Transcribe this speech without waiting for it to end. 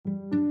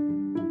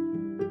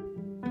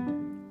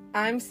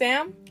I'm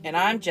Sam. And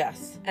I'm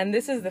Jess. And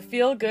this is the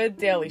Feel Good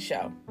Daily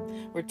Show.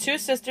 We're two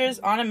sisters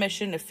on a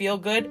mission to feel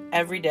good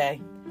every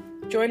day.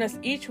 Join us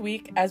each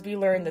week as we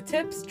learn the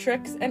tips,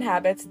 tricks, and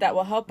habits that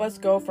will help us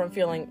go from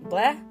feeling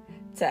bleh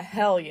to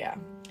hell yeah.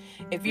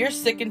 If you're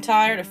sick and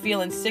tired of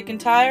feeling sick and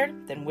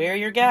tired, then we're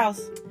your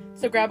gals.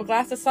 So grab a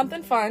glass of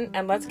something fun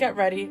and let's get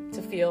ready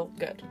to feel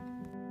good.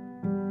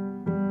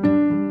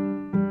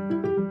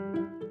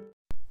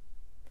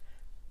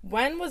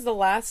 When was the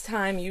last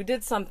time you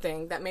did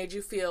something that made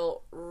you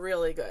feel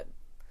really good?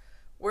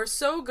 We're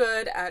so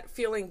good at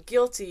feeling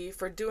guilty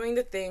for doing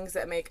the things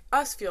that make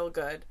us feel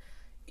good,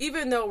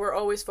 even though we're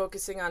always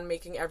focusing on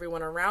making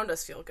everyone around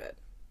us feel good.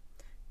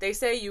 They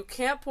say you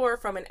can't pour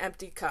from an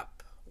empty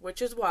cup,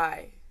 which is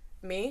why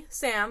me,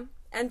 Sam,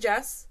 and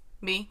Jess,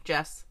 Me,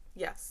 Jess.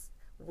 yes,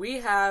 we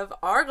have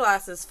our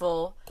glasses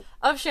full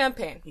of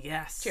champagne.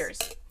 Yes. Cheers.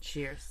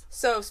 Cheers.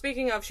 So,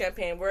 speaking of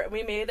champagne,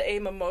 we made a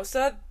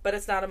mimosa, but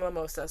it's not a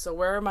mimosa. So,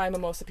 where are my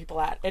mimosa people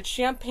at? It's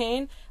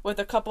champagne with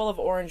a couple of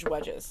orange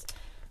wedges.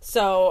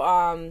 So,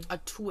 A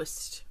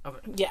twist of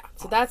it. yeah.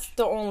 So, that's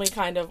the only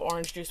kind of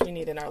orange juice we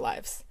need in our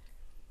lives.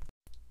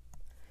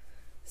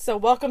 So,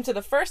 welcome to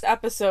the first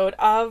episode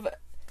of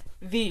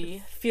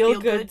the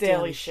Feel Good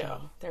Daily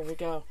Show. There we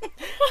go.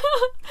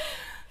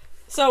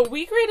 So,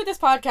 we created this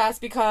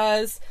podcast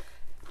because,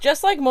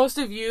 just like most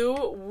of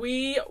you,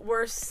 we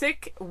were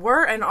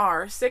and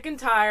are sick and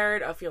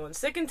tired of feeling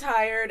sick and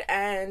tired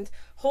and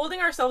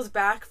holding ourselves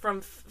back from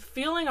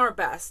feeling our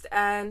best.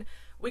 And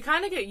we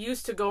kind of get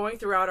used to going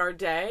throughout our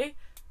day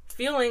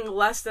feeling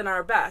less than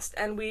our best.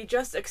 And we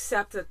just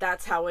accept that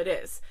that's how it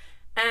is.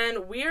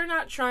 And we are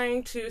not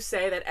trying to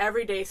say that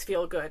every days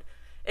feel good.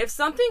 If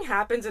something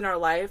happens in our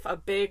life, a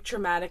big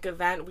traumatic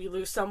event, we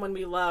lose someone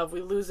we love,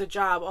 we lose a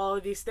job, all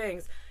of these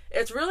things,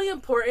 it's really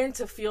important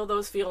to feel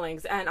those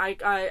feelings. And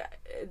I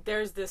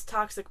there's this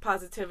toxic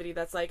positivity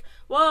that's like,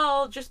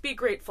 well, just be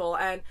grateful.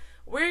 And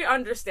we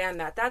understand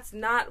that. That's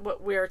not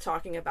what we're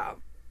talking about.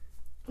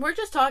 We're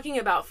just talking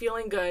about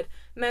feeling good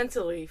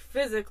mentally,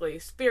 physically,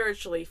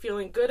 spiritually,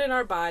 feeling good in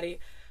our body,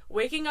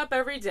 waking up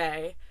every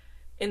day,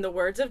 in the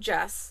words of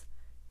Jess,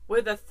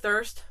 with a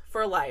thirst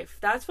for life.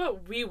 That's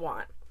what we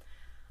want.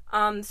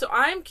 So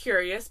I'm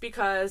curious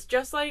because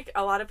just like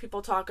a lot of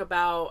people talk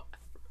about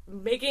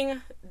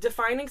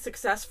defining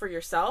success for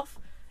yourself,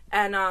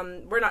 and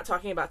we're not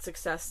talking about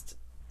success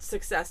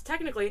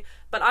technically,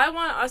 but I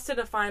want us to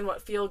define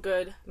what feel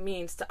good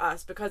means to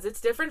us because it's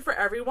different for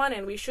everyone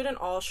and we shouldn't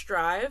all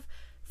strive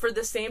for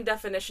the same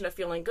definition of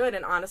feeling good.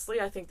 And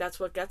honestly, I think that's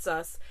what gets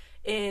us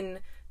in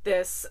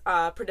this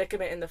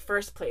predicament in the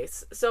first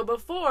place. So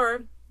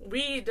before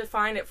we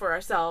define it for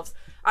ourselves,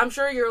 I'm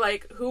sure you're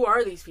like, who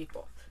are these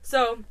people?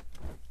 So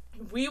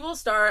we'll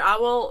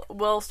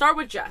start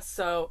with Jess.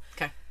 So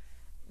Okay.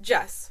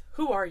 Jess,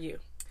 who are you?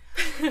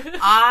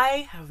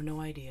 I have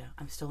no idea.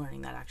 I'm still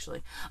learning that,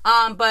 actually.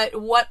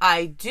 But what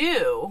I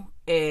do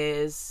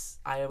is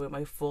I am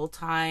a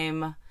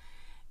full-time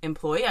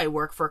employee. I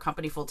work for a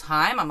company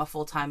full-time. I'm a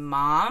full-time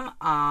mom.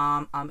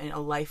 I'm in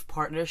a life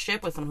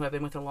partnership with someone who I've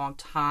been with a long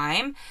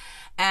time.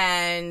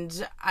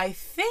 And I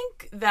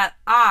think that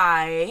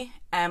I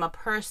am a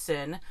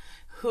person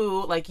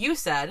who, like you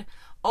said,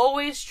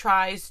 always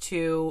tries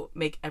to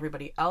make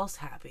everybody else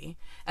happy.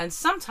 And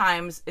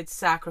sometimes it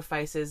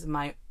sacrifices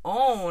my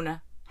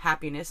own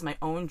happiness, my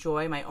own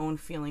joy, my own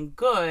feeling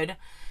good,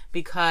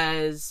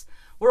 because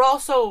we're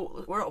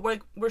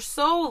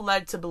so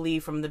led to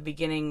believe from the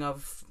beginning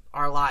of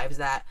our lives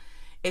that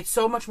it's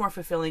so much more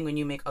fulfilling when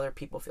you make other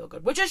people feel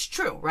good, which is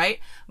true, right?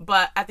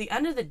 But at the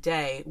end of the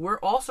day, we're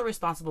also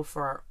responsible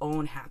for our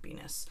own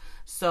happiness.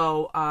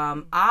 So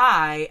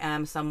I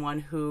am someone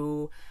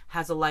who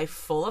has a life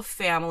full of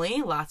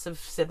family, lots of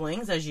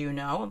siblings, as you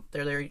know.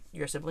 They're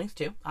your siblings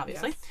too,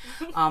 obviously.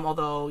 Yes.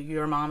 Although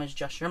your mom is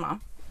just your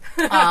mom.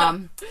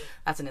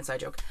 That's an inside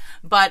joke.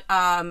 But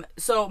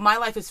so my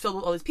life is filled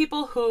with all these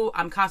people who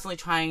I'm constantly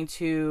trying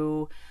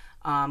to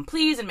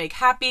please and make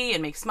happy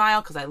and make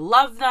smile because I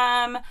love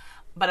them.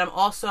 But I'm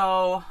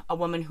also a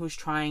woman who's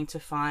trying to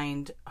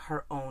find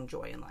her own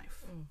joy in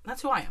life.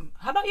 That's who I am.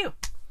 How about you?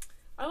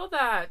 I love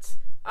that.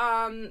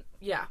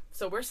 Yeah,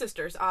 so we're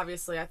sisters,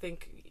 obviously.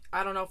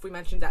 I don't know if we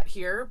mentioned that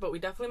here, but we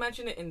definitely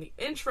mentioned it in the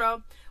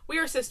intro. We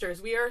are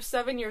sisters. We are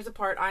 7 years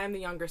apart. I am the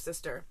younger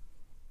sister.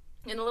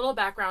 And a little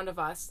background of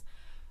us.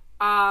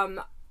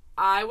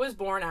 I was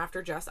born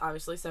after Jess,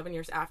 obviously, 7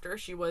 years after.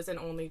 She was an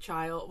only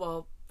child.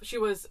 Well, she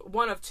was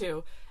one of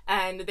two,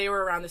 and they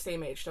were around the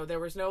same age, so there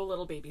was no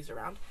little babies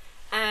around.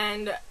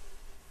 And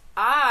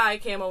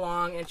I came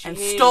along and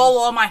stole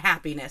all my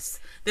happiness.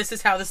 This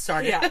is how this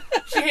started. Yeah,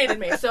 she hated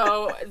me.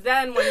 So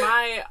then when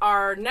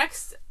our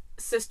next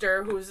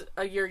sister, who's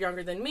a year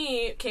younger than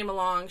me, came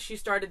along, she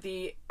started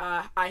the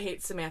I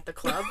Hate Samantha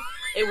Club.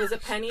 It was a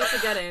penny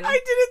to get in. I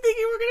didn't think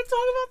you were going to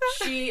talk about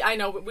that. I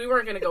know, we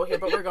weren't going to go here,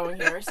 but we're going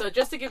here. So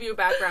just to give you a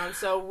background,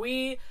 so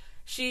we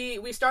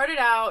started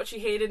out, she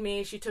hated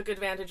me, she took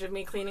advantage of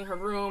me cleaning her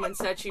room and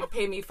said she'd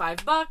pay me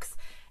 $5.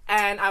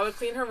 And I would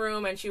clean her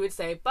room and she would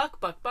say, buck,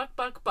 buck, buck,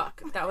 buck,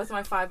 buck. That was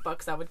my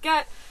 $5 I would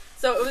get.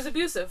 So it was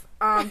abusive.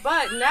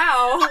 But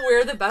now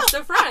we're the best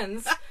of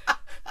friends.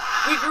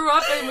 We grew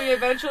up and we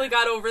eventually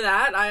got over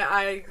that.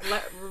 I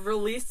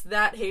released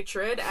that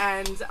hatred,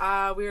 and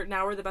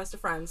we're the best of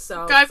friends.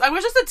 So guys, I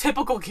was just a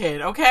typical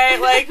kid, okay?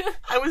 Like,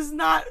 I was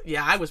not.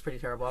 Yeah, I was pretty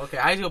terrible. Okay,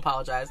 I do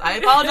apologize. I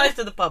apologize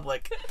to the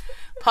public.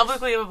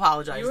 Publicly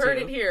apologize. You heard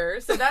it here.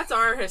 So that's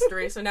our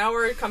history. So now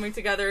we're coming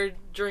together,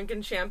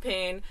 drinking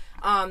champagne.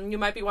 You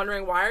might be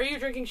wondering, why are you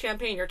drinking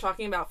champagne? You're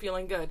talking about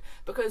feeling good.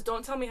 Because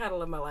don't tell me how to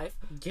live my life.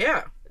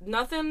 Yeah.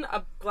 Nothing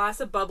a glass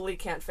of bubbly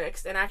can't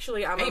fix. And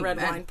actually, I'm a red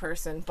wine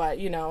person, but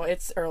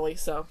it's early,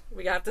 so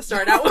we have to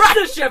start out with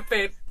the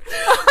champagne.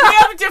 We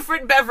have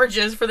different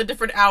beverages for the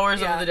different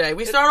hours of the day.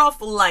 We start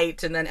off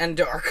light and then end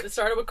dark. It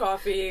started with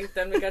coffee,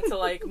 then we get to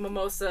like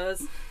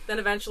mimosas, then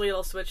eventually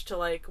it'll switch to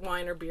like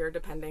wine or beer,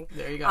 depending.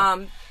 There you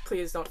go.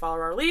 Please don't follow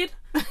our lead.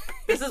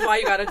 This is why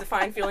you got to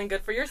define feeling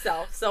good for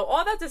yourself. So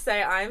all that to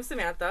say, I am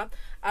Samantha.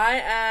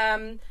 I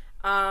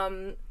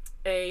am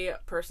a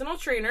personal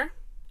trainer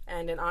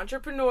and an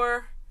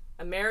entrepreneur,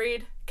 a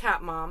married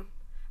cat mom.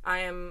 I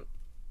am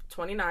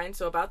 29,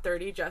 so about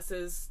 30. Jess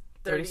is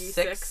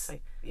 36.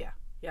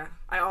 Yeah.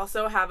 I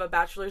also have a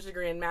bachelor's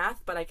degree in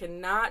math, but I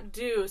cannot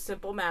do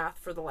simple math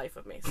for the life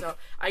of me. So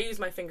I use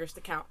my fingers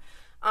to count.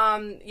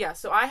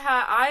 So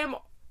I am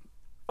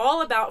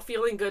all about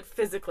feeling good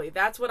physically.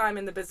 That's what I'm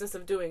in the business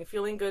of doing,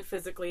 feeling good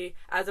physically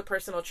as a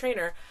personal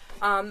trainer.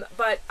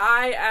 But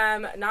I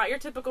am not your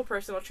typical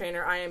personal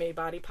trainer. I am a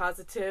body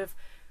positive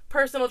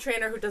personal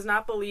trainer who does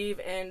not believe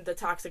in the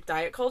toxic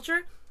diet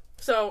culture.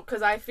 So,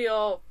 because I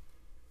feel,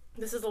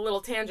 this is a little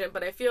tangent,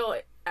 but I feel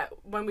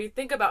when we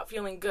think about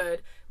feeling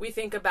good, we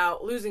think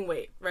about losing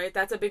weight, right?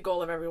 That's a big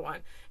goal of everyone.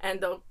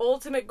 And the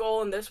ultimate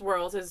goal in this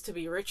world is to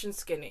be rich and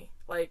skinny.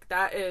 Like,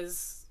 that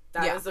is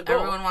the goal.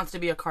 Everyone wants to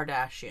be a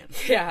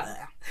Kardashian.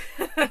 Yeah.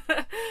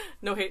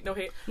 No hate. No,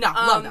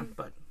 love them,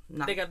 but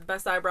not. They got the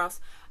best eyebrows.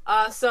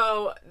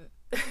 So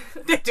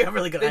they do have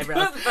really good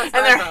eyebrows. And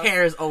their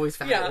hair is always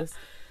fabulous. Yeah.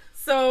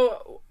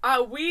 So,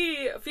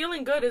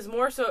 feeling good is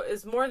more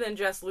than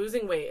just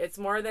losing weight. It's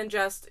more than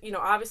just,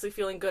 obviously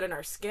feeling good in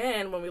our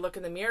skin when we look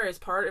in the mirror is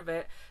part of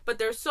it, but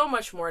there's so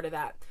much more to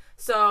that.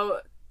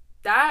 So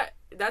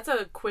that's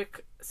a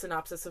quick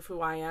synopsis of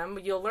who I am.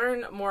 You'll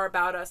learn more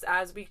about us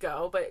as we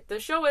go, but the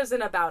show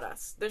isn't about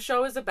us. The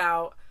show is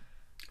about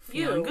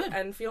feeling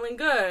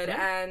good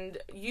and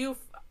you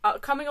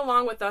coming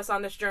along with us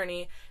on this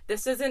journey.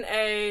 This isn't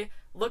a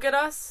look at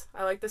us.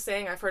 I like the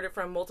saying. I've heard it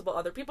from multiple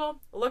other people.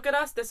 Look at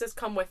us. This is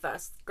come with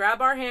us.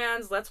 Grab our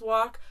hands. Let's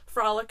walk,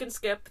 frolic, and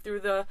skip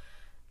through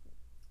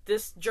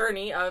this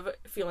journey of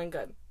feeling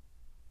good.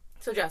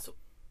 So, Jess,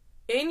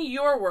 in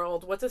your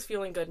world, what does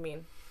feeling good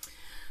mean?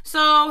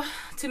 So,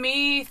 to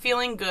me,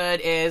 feeling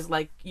good is,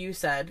 like you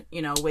said,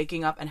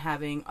 waking up and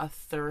having a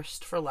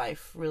thirst for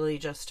life. Really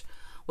just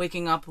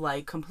waking up,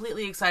 like,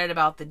 completely excited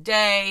about the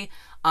day.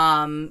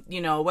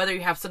 Whether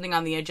you have something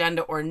on the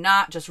agenda or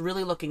not, just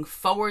really looking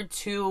forward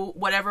to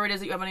whatever it is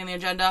that you have on the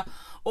agenda,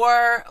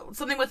 or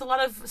something with a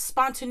lot of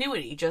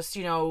spontaneity, just,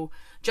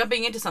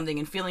 jumping into something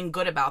and feeling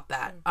good about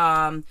that.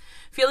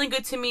 Feeling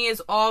good to me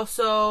is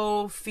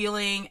also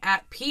feeling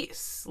at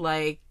peace.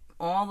 Like,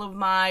 all of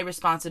my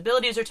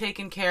responsibilities are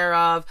taken care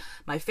of.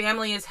 My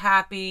family is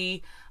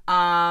happy.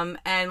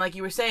 And like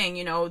you were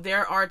saying,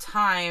 there are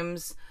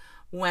times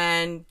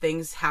when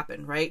things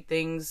happen, right?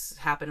 Things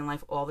happen in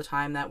life all the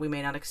time that we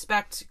may not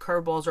expect.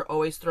 Curveballs are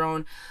always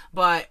thrown.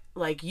 But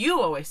like you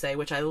always say,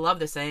 which I love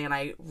this saying, and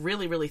I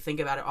really, really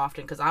think about it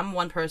often, because I'm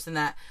one person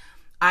that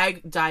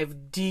I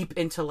dive deep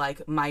into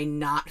like my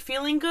not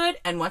feeling good.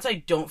 And once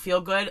I don't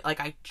feel good, like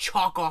I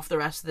chalk off the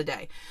rest of the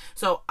day.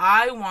 So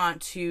I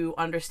want to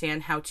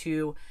understand how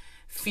to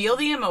feel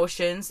the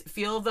emotions,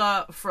 feel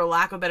the, for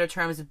lack of better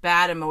terms,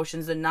 bad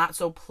emotions, the not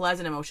so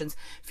pleasant emotions.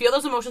 Feel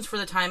those emotions for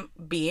the time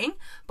being,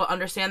 but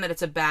understand that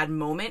it's a bad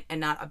moment and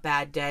not a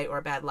bad day or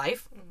a bad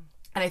life.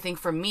 And I think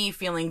for me,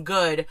 feeling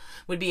good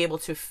would be able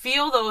to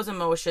feel those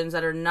emotions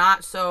that are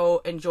not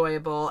so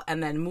enjoyable,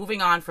 and then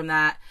moving on from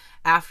that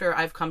after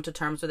I've come to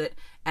terms with it,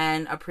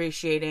 and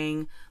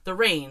appreciating the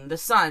rain, the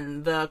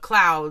sun, the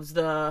clouds,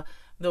 the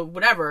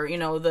whatever,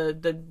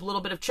 the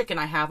little bit of chicken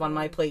I have on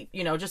my plate,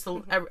 just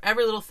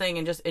every little thing,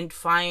 and just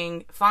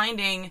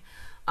finding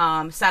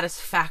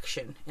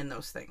satisfaction in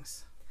those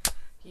things.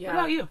 Yeah. What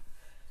about you?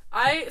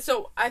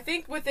 I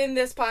think within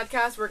this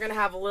podcast, we're going to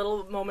have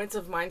little moments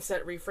of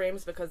mindset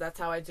reframes, because that's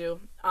how I do.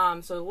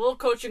 So a little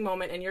coaching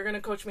moment, and you're going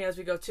to coach me as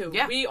we go too.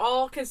 Yeah. We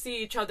all can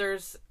see each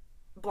other's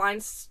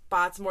blind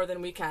spots more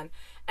than we can.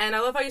 And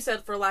I love how you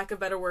said, for lack of a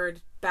better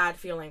word, bad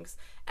feelings.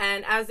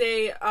 And as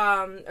a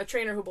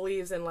trainer who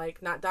believes in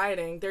like not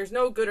dieting, there's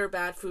no good or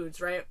bad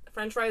foods, right?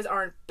 French fries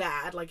aren't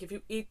bad. Like if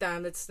you eat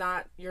them,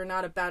 you're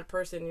not a bad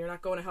person. You're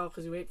not going to hell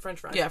because you ate French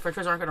fries. Yeah, French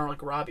fries aren't going to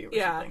like rob you or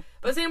something.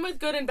 But same with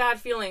good and bad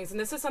feelings. And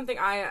this is something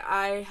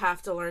I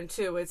have to learn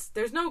too.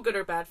 There's no good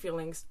or bad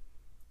feelings.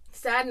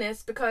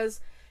 Sadness,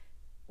 because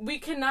we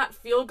cannot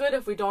feel good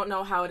if we don't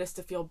know how it is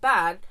to feel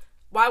bad.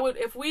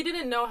 If we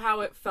didn't know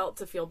how it felt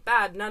to feel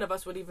bad, none of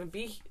us would even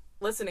be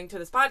listening to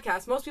this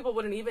podcast, most people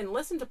wouldn't even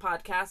listen to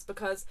podcasts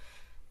because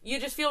you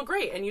just feel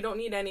great and you don't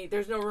need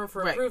there's no room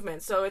for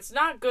improvement. So it's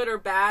not good or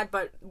bad,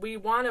 but we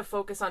want to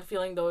focus on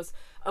feeling those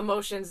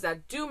emotions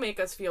that do make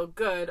us feel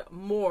good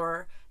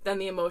more than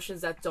the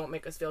emotions that don't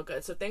make us feel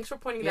good. So thanks for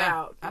pointing that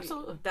out.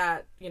 Absolutely.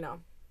 That,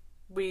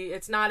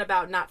 it's not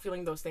about not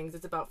feeling those things.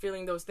 It's about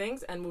feeling those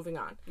things and moving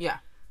on. Yeah.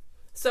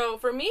 So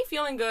for me,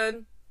 feeling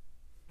good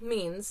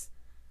means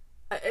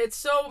it's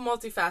so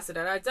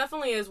multifaceted. It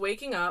definitely is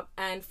waking up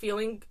and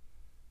feeling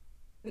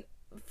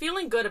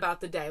good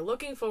about the day,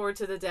 looking forward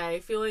to the day,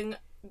 feeling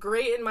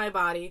great in my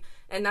body.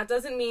 And that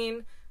doesn't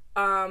mean,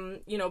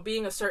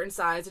 being a certain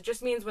size. It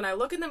just means when I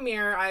look in the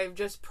mirror, I'm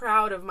just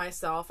proud of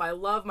myself. I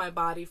love my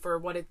body for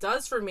what it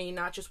does for me,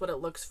 not just what it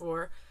looks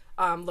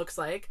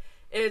like.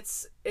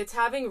 It's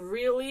having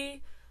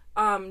really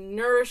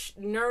nurtured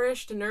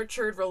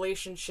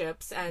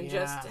relationships and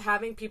just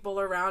having people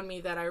around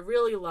me that I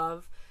really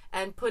love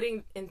and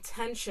putting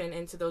intention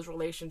into those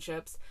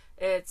relationships.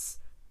 It's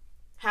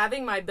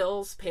having my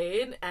bills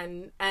paid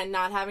and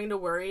not having to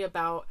worry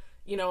about,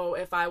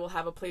 if I will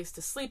have a place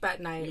to sleep at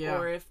night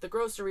or if the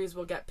groceries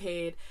will get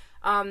paid.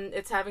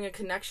 It's having a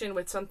connection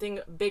with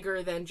something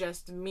bigger than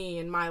just me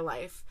in my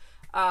life.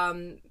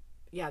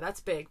 That's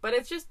big. But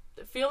it's just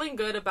feeling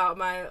good about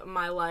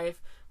my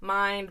life,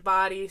 mind,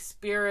 body,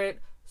 spirit,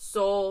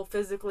 soul,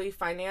 physically,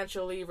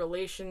 financially,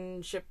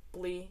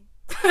 relationshiply.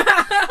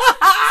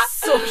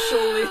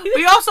 Socially.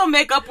 We also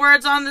make up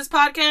words on this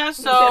podcast,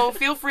 so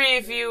feel free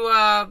if you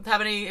have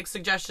any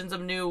suggestions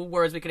of new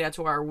words we could add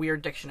to our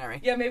weird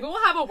dictionary. Yeah, maybe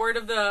we'll have a word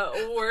of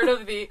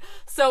the.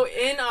 So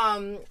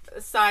in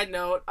side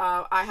note,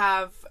 I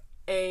have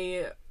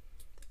a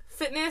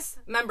fitness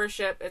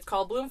membership. It's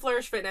called Bloom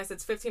Flourish Fitness.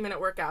 It's 15-minute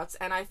workouts,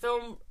 and I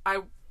film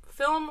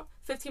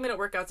 15-minute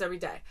workouts every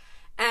day.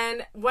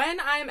 And when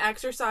I'm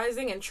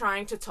exercising and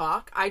trying to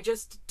talk, I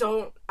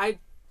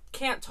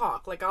can't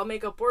talk. Like, I'll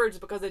make up words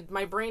because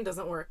my brain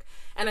doesn't work.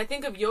 And I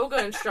think of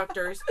yoga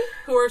instructors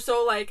who are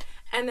so like,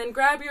 and then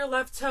grab your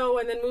left toe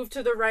and then move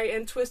to the right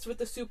and twist with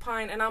the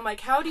supine. And I'm like,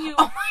 how do you,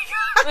 oh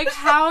my God. Like,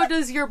 how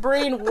does your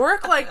brain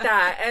work like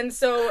that? And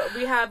so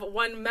we have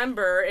one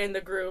member in the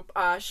group,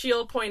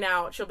 she'll point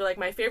out, she'll be like,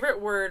 my favorite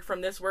word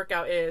from this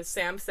workout is,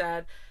 Sam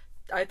said,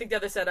 I think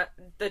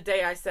the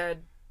day I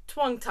said,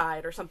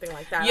 tongue-tied or something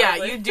like that.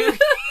 Yeah, you do.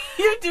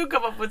 You do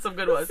come up with some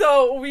good ones.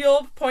 So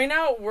we'll point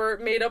out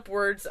made-up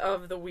words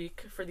of the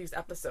week for these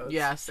episodes.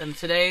 Yes, and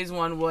today's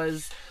one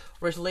was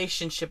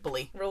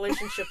relationshiply.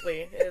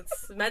 Relationshiply.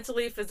 It's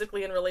mentally,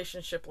 physically, and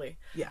relationshiply.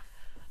 Yeah.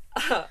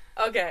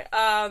 Okay.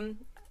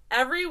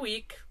 Every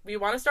week we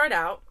want to start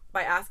out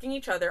by asking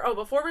each other. Oh,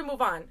 before we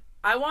move on,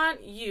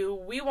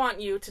 we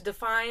want you to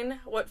define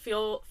what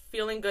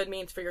feeling good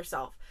means for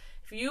yourself.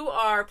 If you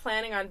are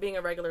planning on being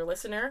a regular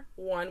listener,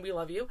 1, we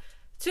love you.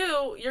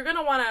 2, you're going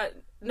to want to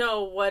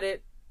know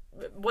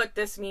what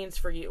this means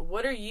for you.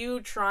 What are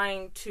you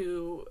trying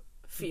to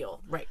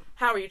feel? Right.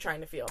 How are you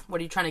trying to feel?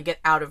 What are you trying to get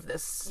out of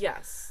this?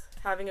 Yes.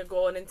 Having a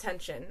goal and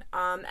intention.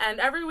 And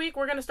every week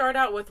we're going to start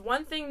out with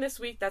one thing this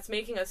week that's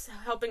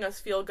helping us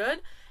feel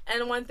good,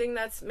 and one thing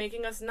that's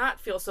making us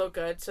not feel so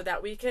good, so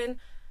that we can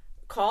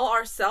call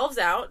ourselves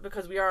out,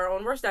 because we are our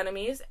own worst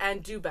enemies,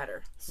 and do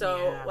better.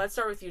 So let's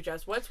start with you,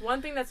 Jess. What's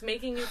one thing that's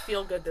making you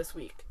feel good this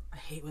week? I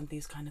hate when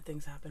these kind of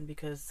things happen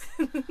because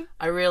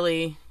I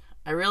really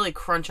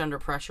crunch under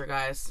pressure,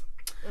 guys.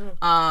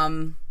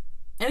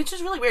 And it's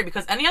just really weird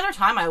because any other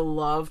time I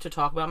love to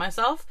talk about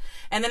myself,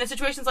 and then in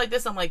situations like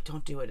this I'm like,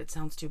 don't do it, it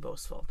sounds too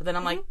boastful. But then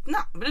I'm like, no,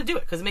 I'm gonna do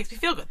it because it makes me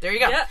feel good. There you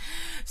go. Yeah,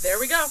 there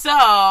we go. So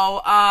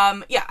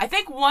I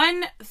think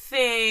one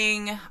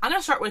thing, I'm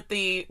gonna start with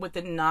the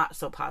not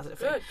so positive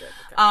thing. Good.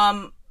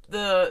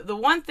 Okay. The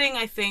one thing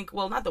I think,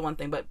 well, not the one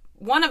thing, but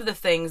one of the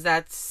things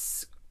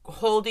that's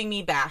holding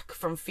me back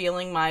from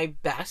feeling my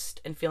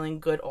best and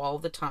feeling good all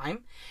the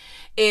time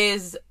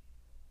is,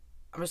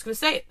 I'm just going to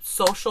say it,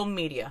 social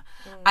media.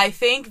 I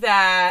think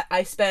that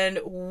I spend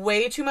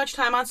way too much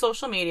time on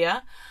social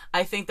media.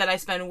 I think that I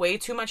spend way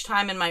too much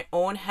time in my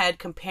own head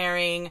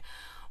comparing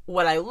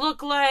what I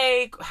look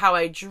like, how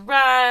I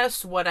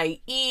dress, what I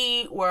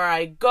eat, where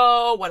I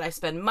go, what I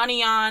spend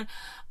money on.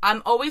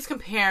 I'm always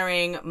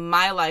comparing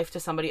my life to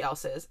somebody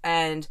else's,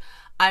 and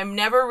I'm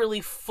never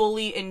really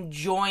fully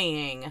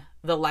enjoying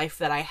the life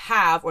that I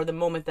have or the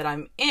moment that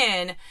I'm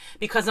in,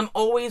 because I'm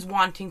always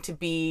wanting to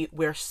be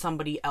where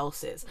somebody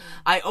else is.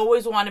 I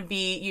always want to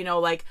be,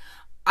 like,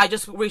 I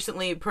just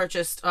recently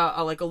purchased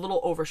a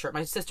little overshirt.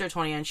 My sister,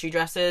 Tony Ann, she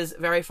dresses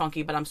very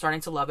funky, but I'm starting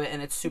to love it,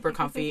 and it's super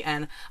comfy,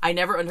 and I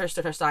never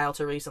understood her style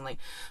till recently.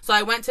 So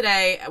I went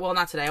I went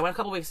a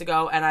couple weeks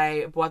ago, and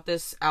I bought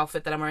this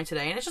outfit that I'm wearing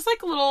today, and it's just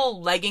like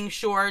little legging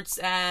shorts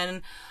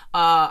and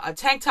a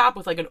tank top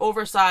with like an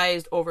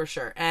oversized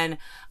overshirt. And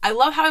I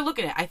love how I look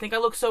in it. I think I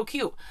look so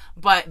cute.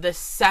 But the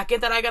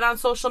second that I got on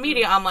social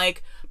media, I'm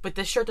like, but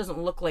this shirt doesn't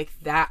look like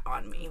that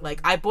on me.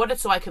 Like, I bought it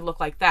so I could look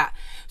like that.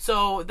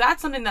 So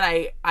that's something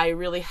that I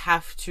really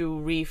have to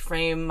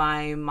reframe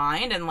my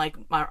mind and like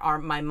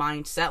my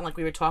mindset. Like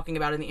we were talking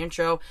about in the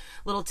intro,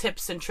 little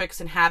tips and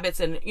tricks and habits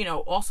and, you know,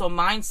 also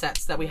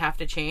mindsets that we have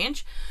to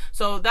change.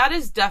 So that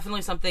is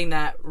definitely something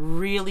that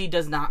really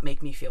does not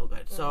make me feel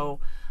good. So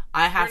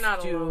I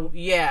have to, alone.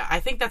 Yeah, I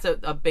think that's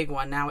a big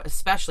one now,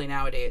 especially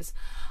nowadays.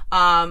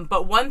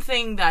 But one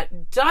thing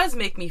that does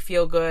make me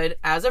feel good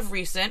as of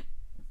recent,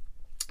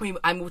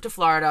 I moved to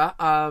Florida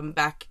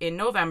back in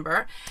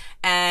November,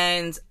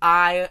 and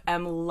I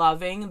am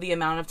loving the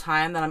amount of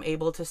time that I'm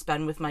able to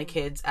spend with my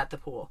kids at the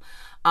pool.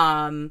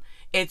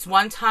 It's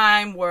one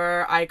time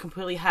where I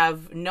completely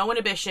have no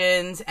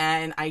inhibitions,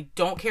 and I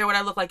don't care what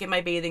I look like in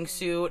my bathing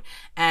suit,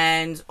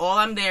 and all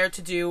I'm there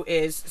to do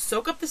is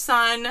soak up the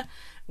sun,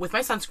 with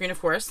my sunscreen,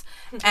 of course,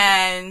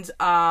 and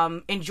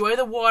enjoy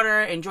the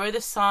water, enjoy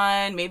the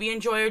sun, maybe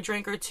enjoy a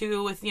drink or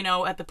two with, you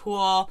know, at the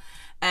pool.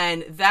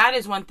 And that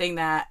is one thing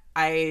that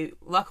I,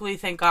 luckily,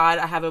 thank God,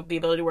 I have the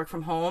ability to work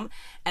from home.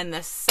 And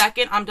the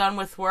second I'm done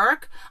with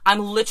work, I'm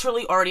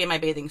literally already in my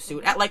bathing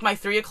suit. At like my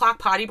 3 o'clock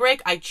potty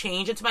break, I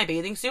change into my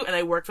bathing suit and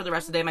I work for the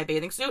rest of the day in my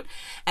bathing suit.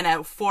 And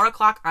at 4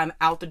 o'clock, I'm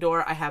out the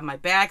door. I have my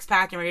bags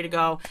packed and ready to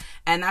go.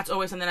 And that's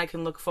always something I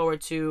can look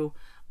forward to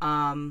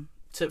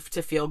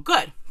feel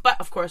good. But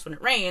of course, when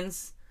it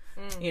rains,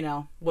 you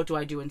know, what do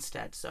I do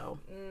instead? So,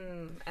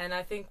 and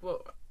I think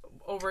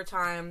over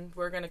time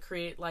we're gonna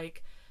create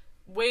like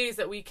ways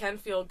that we can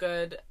feel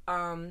good,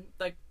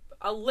 like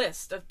a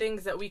list of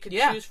things that we could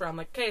choose from.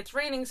 Like, okay, it's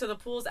raining, so the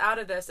pool's out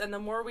of this. And the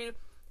more we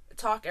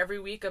talk every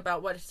week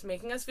about what's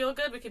making us feel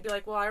good, we could be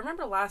like, well, I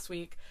remember last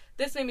week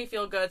this made me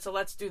feel good, so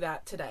let's do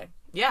that today.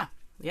 Yeah,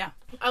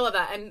 I love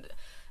that. And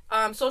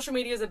social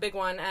media is a big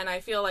one, and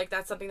I feel like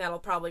that's something that'll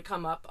probably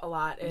come up a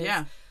lot.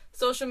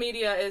 Social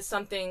media is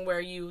something where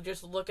you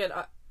just look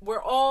at.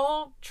 We're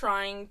all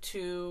trying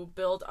to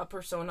build a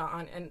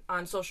persona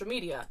on social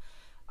media.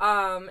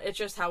 It's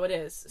just how it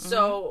is.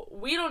 So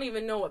we don't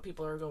even know what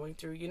people are going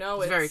through. You know,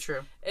 it's very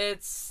true.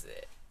 It's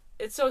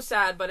so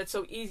sad, but it's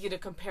so easy to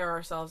compare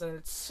ourselves, and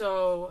it's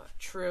so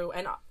true.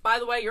 And by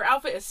the way, your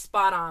outfit is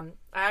spot on.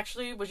 I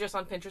actually was just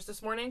on Pinterest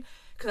this morning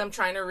because I'm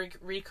trying to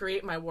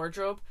recreate my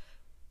wardrobe.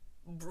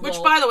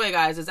 Which, by the way,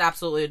 guys, is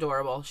absolutely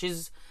adorable.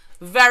 She's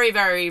very,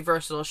 very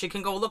versatile. She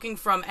can go looking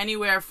from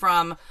anywhere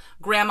from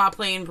grandma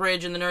playing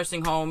bridge in the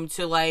nursing home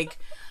to like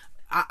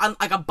a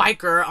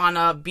biker on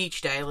a beach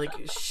day. Like,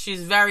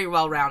 she's very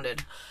well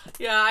rounded.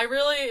 Yeah,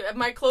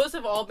 my clothes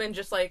have all been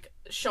just like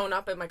shown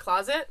up in my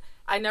closet.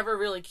 I never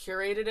really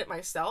curated it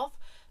myself.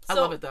 I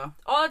love it though.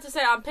 All that to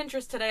say, on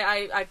Pinterest today,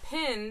 I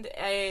pinned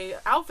a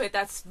outfit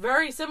that's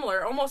very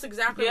similar, almost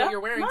exactly what you're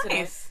wearing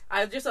today.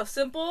 I just a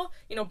simple,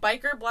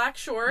 biker black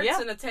shorts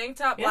and a tank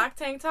top, black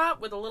tank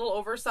top with a little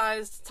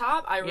oversized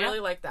top. I really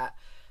like that.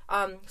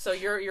 So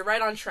you're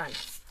right on trend.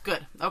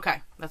 Good.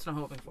 Okay, that's what I'm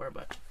hoping for,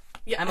 but.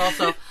 Yeah,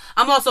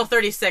 I'm also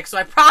 36, so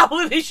I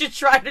probably should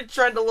try to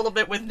trend a little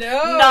bit with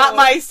not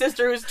my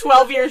sister who's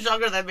 12 years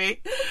younger than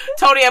me.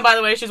 Tony, by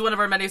the way, she's one of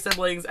our many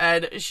siblings,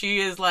 and she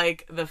is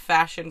like the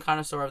fashion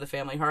connoisseur of the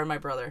family, her and my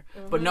brother.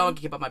 But no one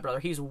can keep up my brother.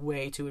 He's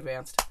way too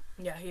advanced.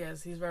 Yeah, he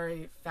is. He's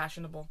very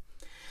fashionable.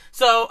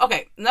 So,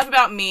 okay, enough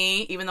about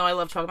me, even though I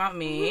love talking about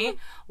me.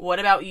 What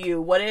about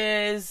you? What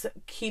is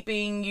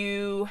keeping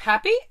you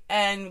happy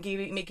and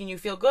making you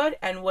feel good,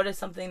 and what is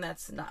something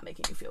that's not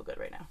making you feel good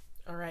right now?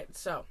 All right,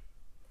 so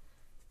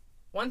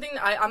one thing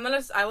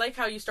I like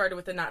how you started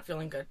with the not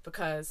feeling good,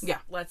 because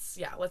let's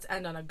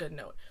end on a good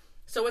note.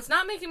 So what's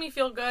not making me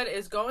feel good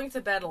is going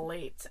to bed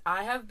late.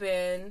 I have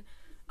been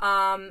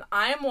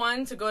I am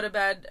one to go to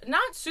bed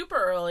not super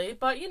early,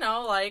 but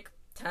like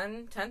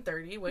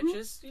 10:30, which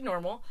is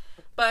normal.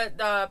 But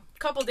a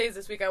couple days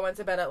this week I went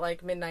to bed at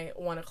like midnight,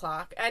 1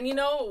 o'clock. And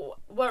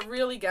what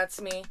really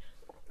gets me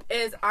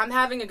is I'm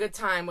having a good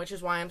time, which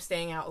is why I'm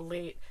staying out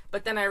late.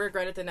 But then I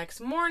regret it the next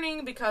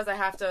morning because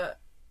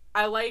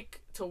I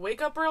like to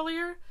wake up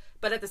earlier,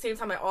 but at the same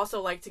time, I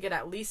also like to get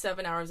at least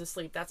 7 hours of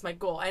sleep. That's my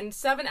goal. And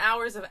 7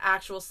 hours of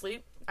actual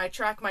sleep. I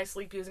track my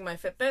sleep using my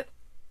Fitbit.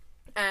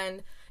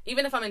 And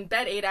even if I'm in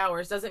bed 8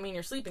 hours, doesn't mean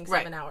you're sleeping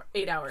 8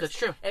 hours. That's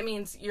true. It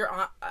means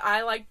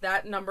I like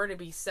that number to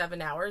be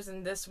 7 hours.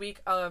 And this week,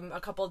 a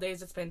couple of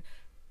days, it's been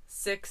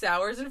 6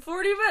 hours and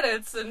 40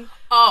 minutes. And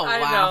I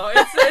know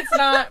it's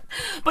not.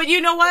 But you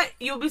know what?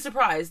 You'll be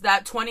surprised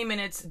that 20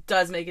 minutes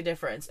does make a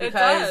difference,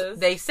 because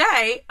they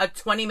say a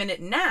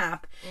 20-minute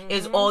nap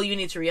is all you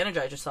need to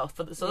re-energize yourself.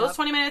 So those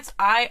 20 minutes,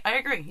 I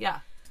agree. Yeah.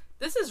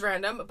 This is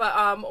random,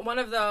 but one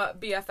of the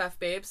BFF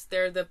babes,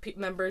 they're the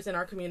members in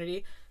our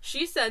community,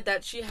 she said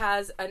that she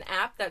has an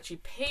app that she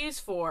pays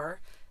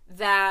for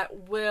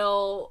that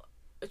will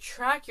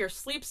track your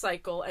sleep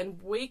cycle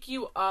and wake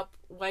you up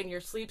when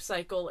your sleep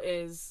cycle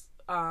is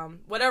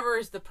whatever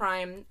is the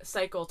prime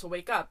cycle to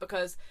wake up.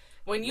 Because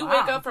when you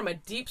wake up from a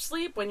deep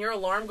sleep, when your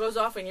alarm goes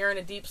off and you're in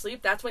a deep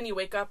sleep, that's when you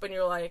wake up and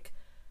you're like,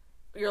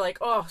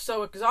 oh,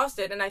 so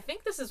exhausted. And I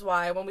think this is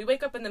why when we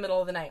wake up in the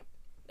middle of the night,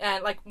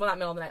 and not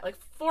middle of the night, like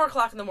 4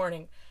 o'clock in the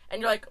morning,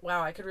 and you're like,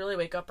 wow, I could really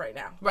wake up right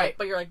now. Right.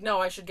 But you're like, no,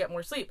 I should get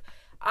more sleep.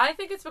 I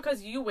think it's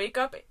because you wake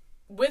up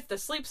with the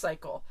sleep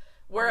cycle.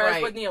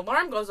 Whereas when the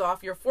alarm goes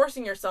off, you're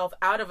forcing yourself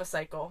out of a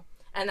cycle,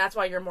 and that's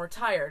why you're more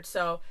tired.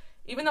 So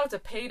even though it's a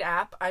paid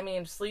app, I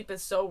mean, sleep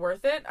is so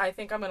worth it. I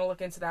think I'm going to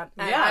look into that.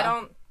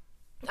 And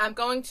I'm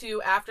going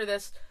to, after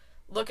this,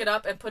 look it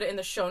up and put it in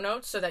the show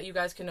notes so that you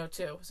guys can know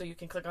too. So you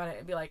can click on it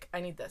and be like,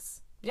 I need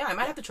this. Yeah, I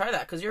might have to try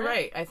that, because you're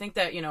right. I think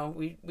that,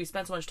 we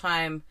spend so much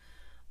time,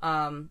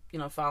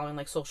 following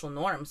like social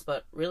norms,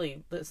 but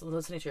really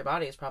listening to your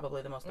body is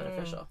probably the most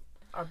beneficial.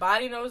 Our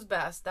body knows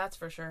best, that's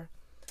for sure.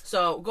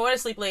 So going to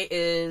sleep late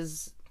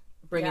is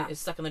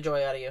sucking the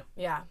joy out of you.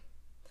 Yeah,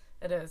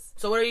 it is.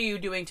 So what are you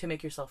doing to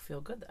make yourself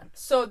feel good then?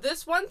 So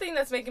this one thing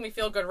that's making me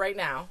feel good right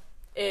now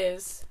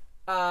is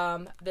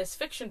this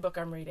fiction book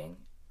I'm reading,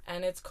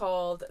 and it's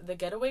called The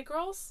Getaway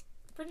Girls.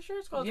 I'm pretty sure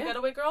it's called The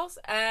Getaway Girls,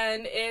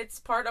 and it's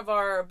part of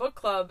our book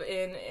club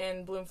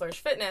in Bloom Flourish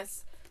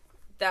Fitness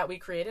that we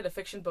created, a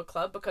fiction book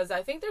club, because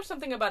I think there's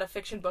something about a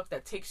fiction book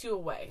that takes you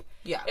away.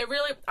 Yeah.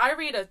 I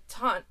read a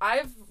ton.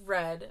 I've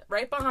read,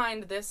 right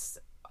behind this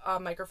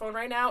microphone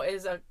right now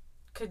is a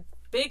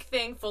big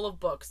thing full of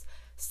books,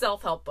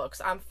 self-help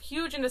books. I'm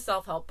huge into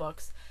self-help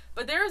books,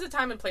 but there is a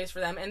time and place for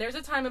them, and there's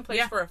a time and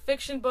place for a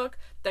fiction book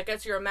that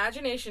gets your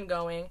imagination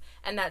going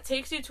and that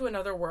takes you to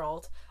another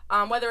world.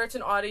 Whether it's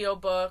an audio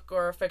book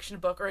or a fiction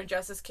book, or in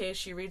Jess's case,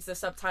 she reads the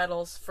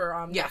subtitles for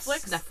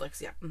Netflix.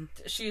 Netflix, yeah. Mm-hmm.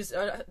 She's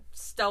a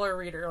stellar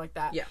reader like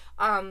that. Yeah.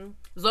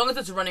 As long as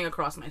it's running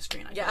across my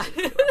screen, I can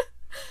do it.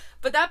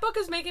 But that book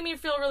is making me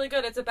feel really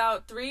good. It's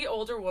about 3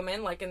 older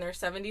women, like in their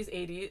 70s,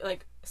 80s,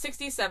 like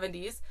 60s,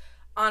 70s,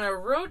 on a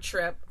road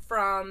trip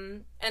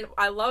from, and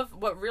I love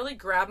what really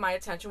grabbed my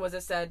attention was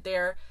it said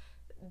they're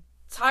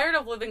tired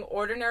of living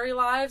ordinary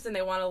lives and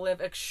they want to live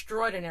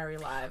extraordinary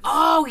lives.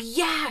 Oh,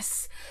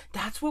 yes!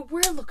 That's what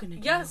we're looking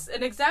at. Yes,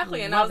 and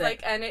exactly. And I was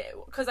like,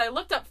 because I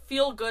looked up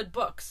feel-good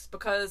books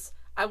because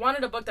I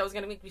wanted a book that was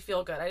going to make me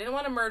feel good. I didn't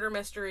want a murder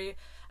mystery.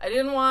 I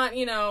didn't want,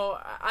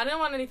 I didn't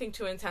want anything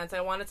too intense.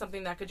 I wanted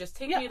something that could just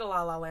take me to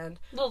La La Land.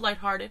 A little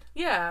lighthearted.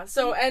 Yeah.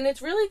 So, and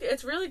it's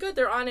really good.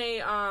 They're on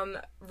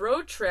a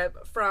road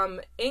trip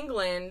from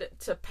England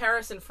to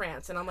Paris and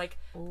France. And I'm like,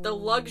 the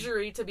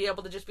luxury to be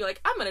able to just be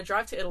like, I'm going to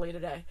drive to Italy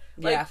today.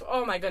 Like,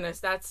 oh my goodness,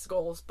 that's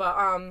goals.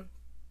 But,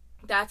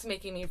 that's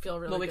making me feel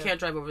really good. Well, we can't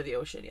drive over the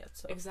ocean yet,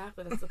 so.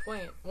 Exactly, that's the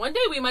point. One day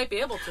we might be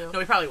able to. No,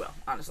 we probably will,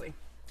 honestly.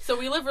 So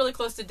we live really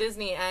close to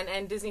Disney,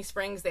 and Disney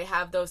Springs, they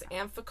have those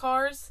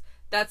amphicars.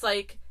 That's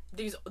like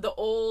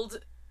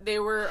they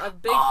were a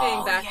big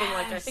thing back in,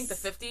 like, I think the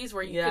 50s,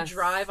 where you could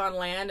drive on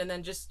land and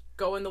then just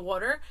go in the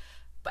water.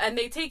 And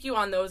they take you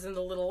on those in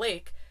the little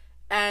lake.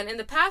 And in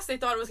the past, they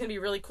thought it was going to be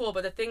really cool,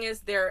 but the thing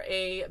is, they're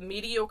a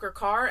mediocre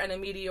car and a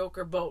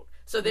mediocre boat.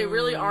 So they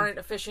really aren't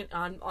efficient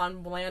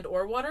on land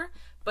or water.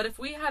 But if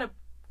we had a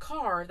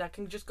car that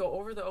can just go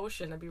over the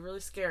ocean, that'd be really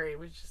scary.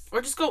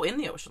 Or just go in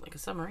the ocean like a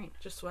submarine.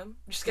 Just swim?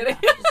 Just kidding.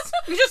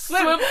 You just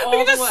swim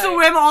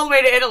all the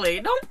way to Italy.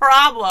 No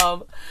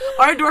problem.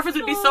 Our endorphins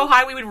would be so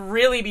high we would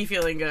really be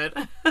feeling good.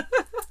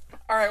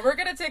 All right, we're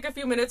gonna take a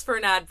few minutes for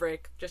an ad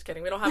break. Just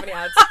kidding. We don't have any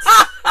ads.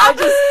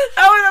 That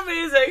was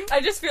amazing.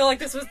 I just feel like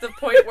this was the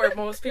point where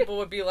most people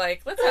would be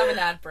like, let's have an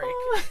ad break.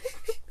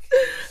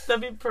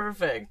 That'd be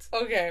perfect.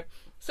 Okay.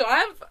 So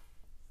I've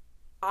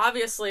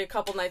obviously a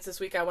couple nights this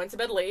week I went to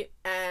bed late,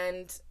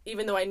 and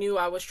even though I knew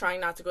I was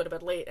trying not to go to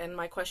bed late, and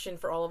my question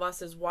for all of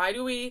us is, why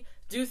do we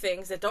do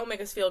things that don't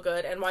make us feel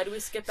good, and why do we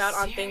skip out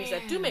on things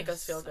that do make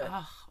us feel good?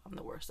 Oh, I'm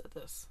the worst at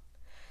this.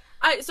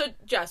 So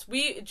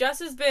Jess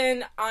has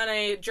been on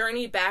a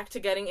journey back to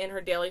getting in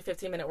her daily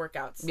 15-minute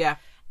workouts. Yeah.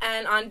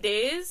 And on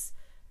days,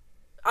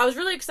 I was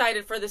really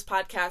excited for this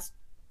podcast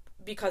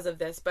because of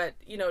this, but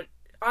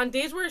on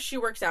days where she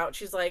works out,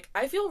 she's like,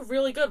 I feel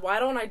really good. Why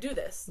don't I do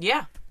this?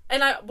 Yeah.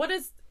 And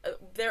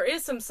there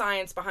is some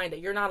science behind it.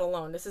 You're not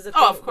alone. This is a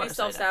thing. Of course, we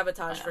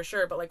self-sabotage for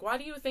sure. But, like, why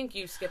do you think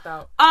you skip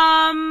out?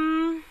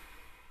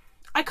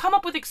 I come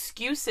up with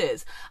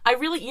excuses. I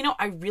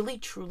really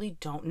truly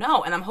don't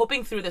know. And I'm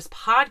hoping through this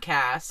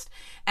podcast,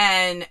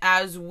 and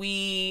as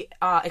we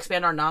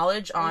expand our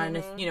knowledge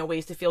on,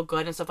 ways to feel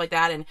good and stuff like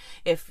that, and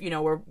if,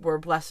 we're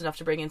blessed enough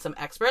to bring in some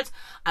experts,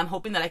 I'm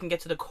hoping that I can get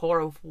to the core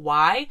of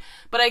why.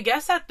 But I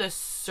guess at the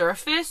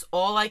surface,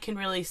 all I can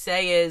really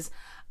say is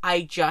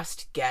I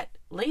just get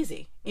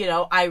lazy.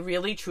 I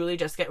really truly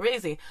just get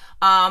lazy.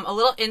 A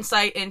little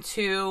insight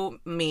into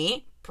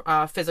me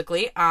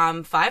physically.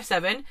 I'm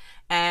 5'7",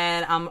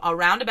 and I'm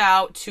around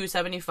about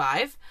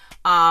 275.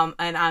 And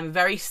I'm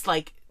very,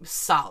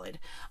 solid.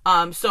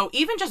 So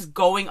even just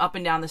going up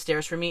and down the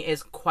stairs for me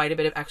is quite a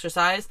bit of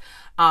exercise.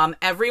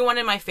 Everyone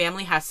in my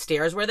family has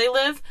stairs where they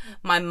live.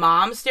 My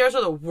mom's stairs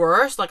are the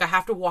worst. I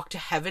have to walk to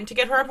heaven to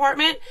get her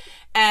apartment.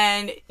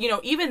 And,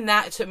 even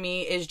that to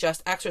me is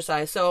just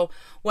exercise. So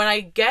when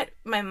I get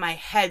my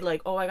head I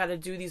got to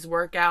do these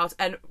workouts,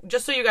 and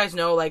just so you guys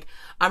know,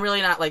 I'm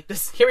really not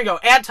this. Here we go.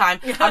 Ad time.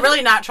 I'm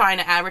really not trying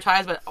to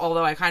advertise, but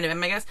although I kind of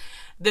am, I guess.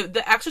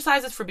 the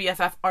exercises for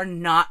BFF are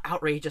not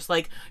outrageous.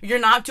 Like, you're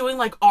not doing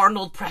like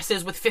Arnold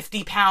presses with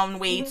 50-pound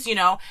weights, you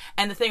know?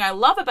 And the thing I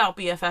love about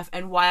BFF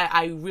and why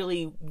I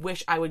really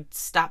wish I would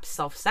stop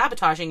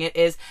self-sabotaging it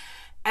is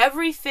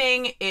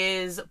everything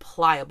is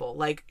pliable.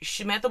 Like,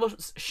 Samantha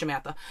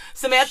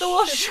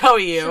will show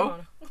you.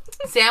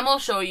 Sam will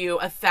show you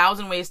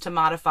 1,000 ways to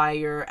modify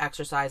your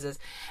exercises.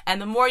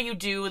 And the more you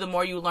do, the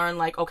more you learn,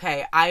 like,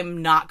 okay,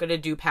 I'm not going to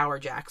do power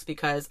jacks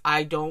because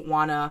I don't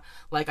want to,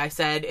 like I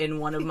said in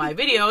one of my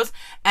videos,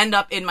 end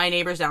up in my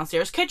neighbor's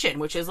downstairs kitchen,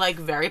 which is, like,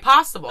 very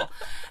possible.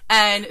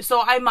 And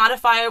so I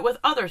modify it with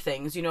other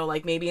things, you know,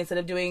 like maybe instead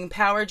of doing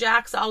power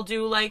jacks, I'll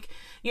do, like,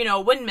 you know,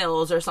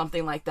 windmills or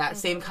something like that.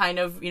 Same kind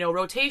of, you know,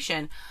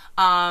 rotation.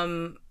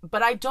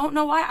 But I don't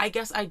know why. I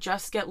guess I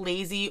just get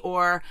lazy,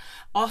 or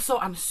also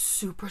I'm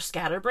super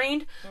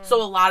scatterbrained.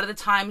 So a lot of the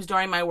times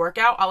during my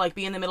workout, I'll like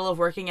be in the middle of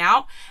working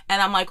out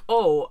and I'm like,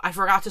 oh, I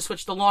forgot to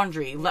switch the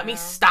laundry. Let me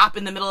stop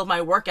in the middle of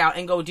my workout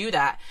and go do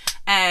that.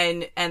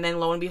 And then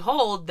lo and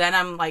behold, then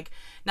I'm like,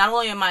 not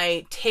only am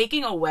I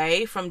taking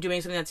away from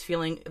doing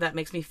something that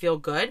makes me feel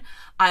good,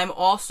 I'm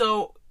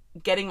also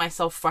getting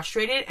myself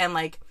frustrated and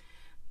I'm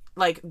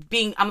like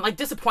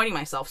disappointing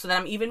myself. So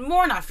then I'm even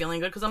more not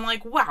feeling good because I'm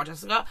like, wow,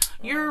 Jessica,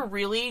 you're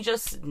really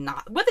just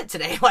not with it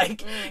today.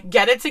 Like,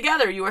 get it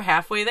together. You were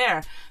halfway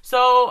there.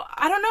 So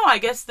I don't know. I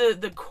guess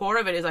the core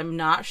of it is I'm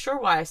not sure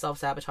why I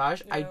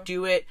self-sabotage. I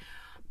do it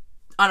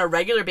on a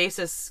regular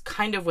basis,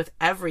 kind of with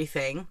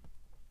everything.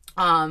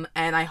 And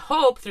I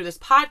hope through this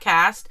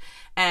podcast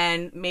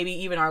and maybe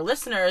even our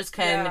listeners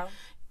can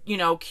you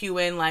know, cue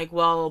in like,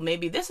 well,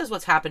 maybe this is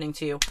what's happening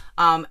to you.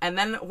 And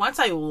then once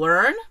I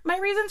learn my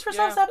reasons for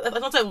self-sabotage,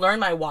 once I learn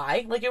my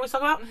why, like you always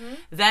talk about,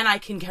 then I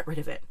can get rid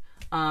of it.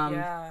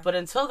 But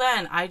until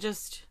then,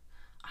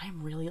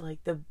 I'm really like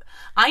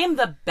I am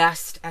the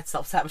best at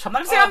self-sabotage. I'm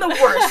not gonna say I'm the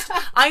worst.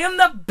 I am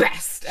the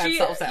best at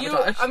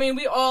self-sabotage. I mean,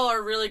 we all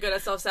are really good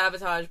at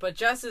self-sabotage, but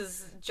Jess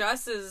is,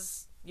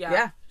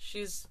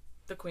 she's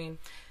the queen.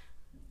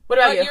 What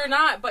about you? You're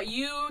not, but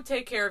you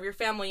take care of your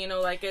family, you know,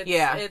 like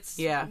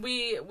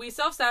we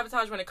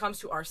self-sabotage when it comes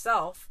to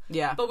ourselves.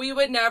 Yeah. But we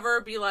would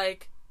never be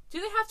like, do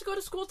they have to go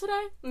to school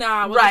today?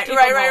 Nah. We'll right.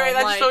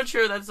 That's like, so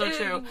true. That's so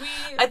true.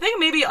 I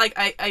think maybe like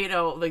I you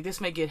know, like this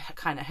may get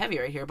kind of heavy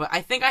right here, but I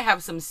think I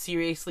have some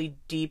seriously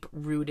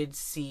deep-rooted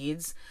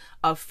seeds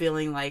of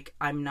feeling like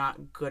I'm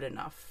not good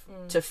enough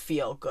to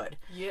feel good.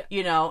 Yeah.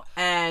 You know,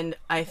 and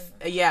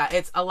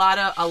it's a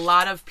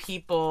lot of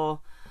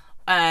people.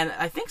 And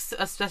I think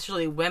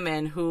especially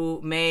women who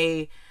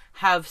may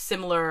have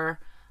similar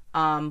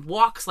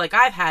walks like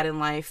I've had in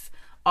life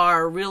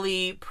are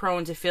really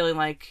prone to feeling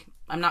like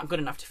I'm not good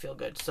enough to feel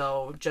good.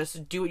 So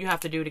just do what you have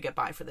to do to get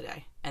by for the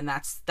day. And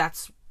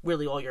that's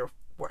really all you're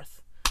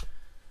worth.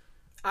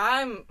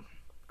 I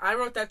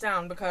wrote that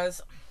down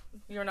because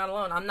you're not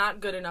alone. I'm not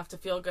good enough to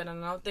feel good.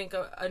 And I don't think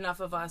enough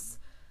of us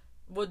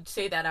would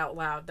say that out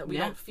loud, that we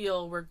don't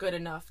feel we're good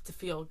enough to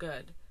feel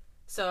good.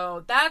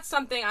 So that's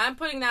something I'm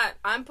putting that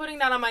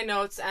on my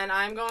notes, and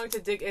I'm going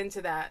to dig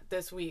into that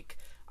this week.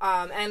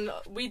 And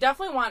we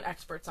definitely want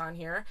experts on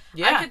here.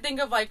 Yeah. I could think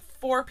of like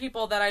 4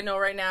 people that I know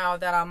right now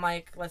that I'm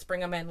like, let's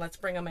bring them in.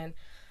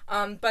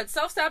 But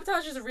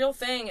self-sabotage is a real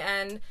thing,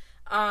 and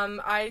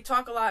I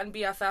talk a lot in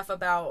BFF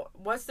about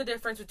what's the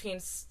difference between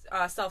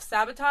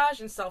self-sabotage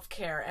and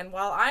self-care. And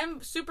while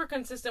I'm super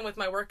consistent with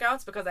my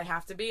workouts because I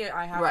have to be,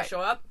 I have to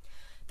show up,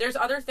 there's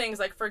other things,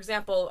 like, for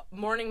example,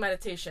 morning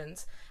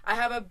meditations. I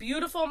have a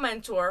beautiful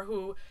mentor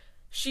who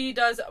she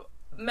does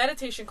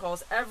meditation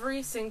calls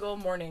every single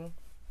morning.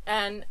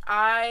 And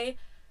I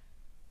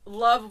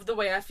love the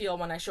way I feel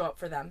when I show up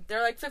for them.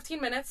 They're like 15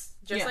 minutes,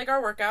 just like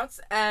our workouts.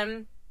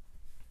 And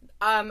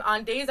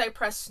on days I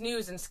press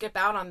snooze and skip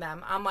out on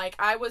them, I'm like,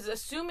 I was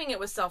assuming it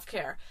was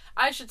self-care.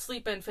 I should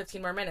sleep in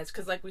 15 more minutes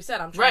because, like we said,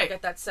 I'm trying to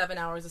get that 7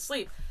 hours of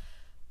sleep.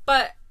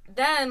 But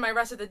then my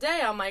rest of the day,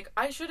 I'm like,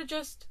 I should have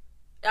just...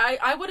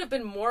 I would have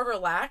been more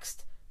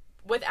relaxed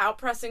without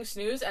pressing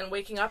snooze and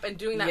waking up and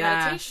doing that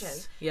meditation.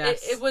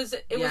 Yes. It was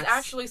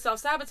actually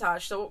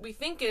self-sabotage. So what we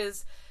think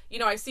is, you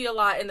know, I see a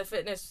lot in the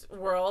fitness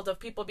world of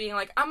people being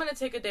like, I'm going to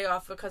take a day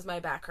off because my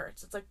back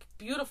hurts. It's like,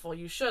 beautiful.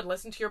 You should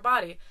listen to your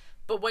body.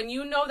 But when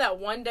you know that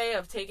one day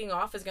of taking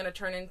off is going to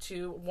turn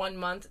into 1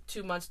 month,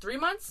 2 months, 3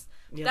 months,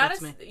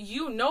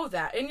 you know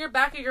that. In your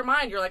back of your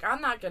mind, you're like,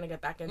 I'm not going to get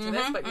back into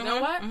this, but you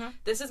know what?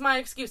 This is my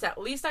excuse. At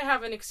least I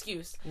have an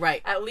excuse.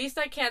 Right. At least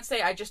I can't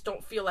say I just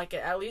don't feel like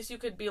it. At least you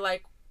could be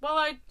like,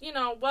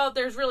 well,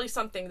 there's really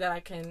something that I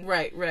can...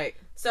 Right.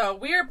 So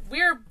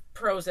we're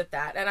pros at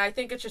that, and I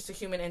think it's just a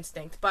human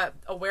instinct. But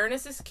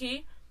awareness is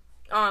key.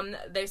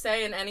 They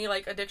say in any,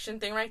 like, addiction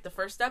thing, right, the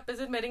first step is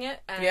admitting it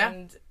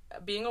and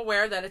being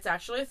aware that it's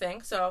actually a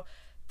thing. So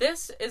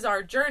this is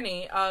our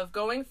journey of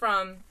going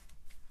from...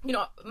 You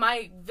know,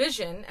 my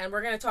vision, and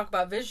we're going to talk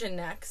about vision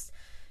next,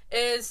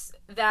 is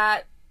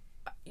that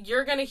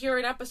you're going to hear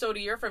an episode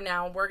a year from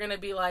now, and we're going to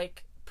be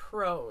like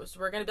pros.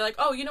 We're going to be like,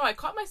 oh, you know, I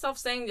caught myself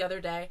saying the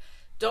other day,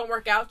 don't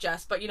work out,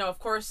 Jess. But, you know, of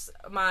course,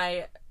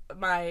 my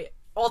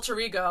alter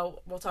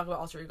ego, we'll talk about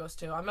alter egos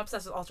too, I'm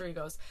obsessed with alter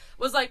egos,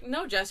 was like,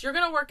 no, Jess, you're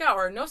gonna work out,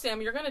 or no,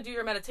 Sam, you're gonna do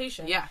your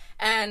meditation. Yeah.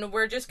 And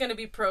we're just gonna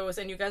be pros,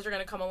 and you guys are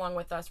gonna come along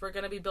with us. We're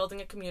gonna be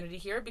building a community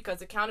here,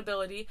 because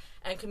accountability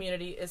and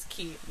community is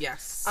key.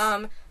 Yes.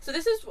 So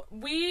this is,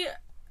 we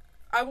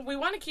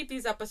want to keep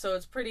these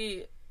episodes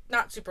pretty,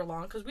 not super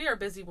long, because we are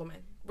busy women.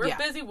 We're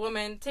busy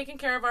women, taking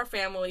care of our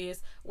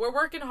families. We're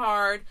working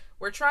hard.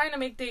 We're trying to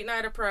make date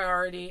night a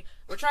priority.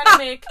 We're trying to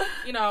make,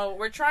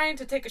 we're trying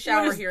to take a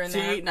shower here and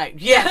there. Date night.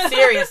 Yeah,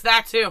 serious,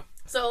 that too.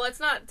 So let's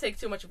not take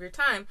too much of your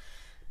time.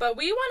 But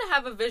we want to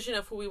have a vision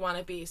of who we want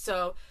to be.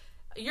 So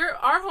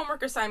our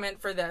homework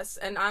assignment for this,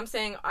 and I'm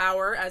saying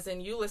our, as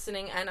in you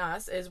listening and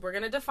us, is we're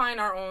going to define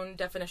our own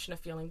definition of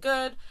feeling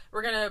good.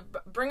 We're going to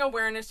bring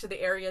awareness to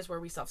the areas where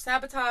we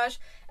self-sabotage.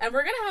 And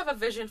we're going to have a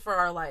vision for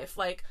our life.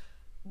 Like,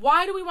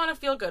 why do we want to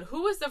feel good?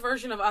 Who is the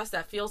version of us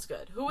that feels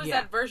good? Who is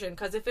that version?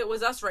 Because if it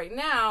was us right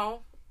now,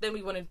 then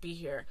we wouldn't be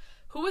here.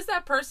 Who is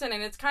that person?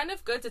 And it's kind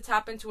of good to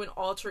tap into an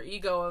alter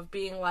ego of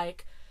being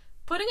like,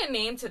 putting a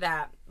name to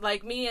that.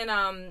 Like me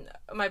and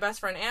my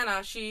best friend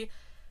Anna, she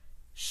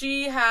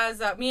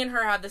has, me and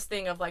her have this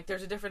thing of like,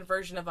 there's a different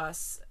version of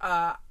us.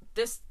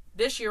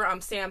 This year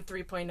I'm Sam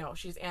 3.0.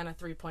 She's Anna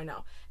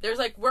 3.0. There's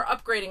like, we're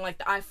upgrading like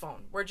the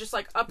iPhone. We're just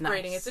like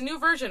upgrading. Nice. It's a new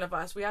version of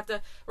us.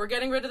 We're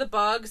getting rid of the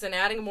bugs and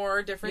adding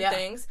more different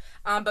things.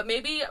 But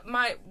maybe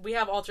we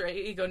have alter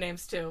ego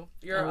names too.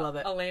 I love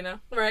it. Elena,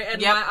 right?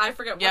 And I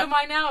forget, what am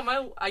I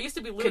now? I used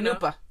to be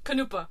Luna.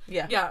 Canupa.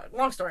 Yeah. Yeah,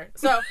 long story.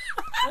 So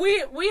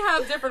we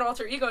have different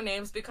alter ego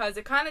names because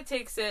it kind of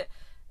takes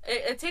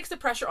it takes the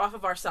pressure off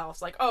of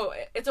ourselves. Like, oh,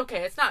 it's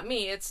okay. It's not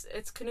me. It's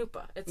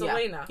Canupa. It's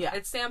Elena. Yeah.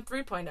 It's Sam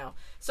 3.0.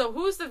 So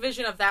who's the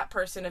vision of that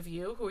person of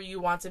you who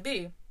you want to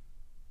be?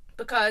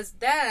 Because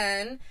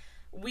then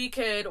we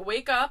could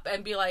wake up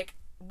and be like,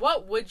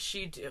 what would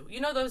she do?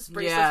 You know those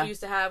bracelets we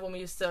used to have when we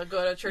used to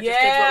go to church?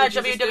 Yeah,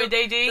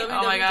 WWJD.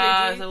 Oh my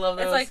gosh, I love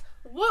those. It's like,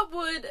 what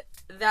would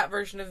that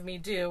version of me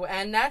do?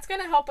 And that's going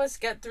to help us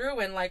get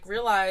through and like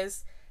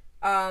realize...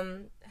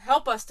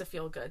 help us to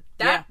feel good.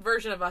 That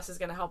version of us is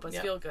going to help us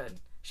feel good.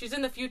 She's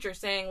in the future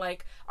saying,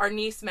 like, our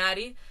niece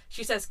Maddie,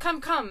 she says,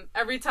 come,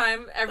 every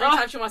time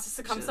she wants us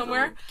to come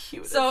somewhere.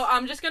 So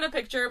I'm just going to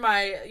picture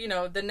my,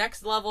 the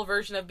next level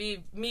version of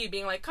me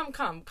being like, come,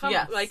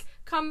 like,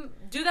 come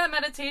do that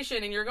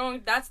meditation,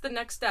 and that's the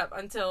next step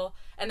and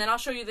then I'll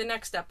show you the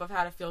next step of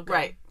how to feel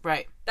good.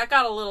 Right. That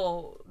got a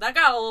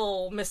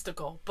little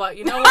mystical, but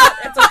you know what?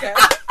 It's okay.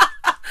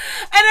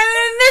 And then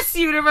in this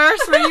universe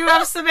where you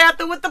have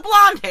Samantha with the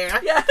blonde hair.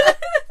 Yeah.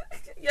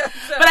 Yeah,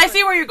 exactly. But I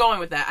see where you're going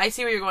with that. I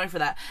see where you're going for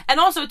that. And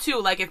also,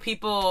 too, like, if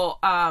people,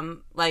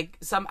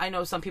 I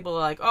know some people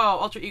are like, oh,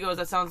 alter egos,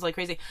 that sounds like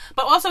crazy.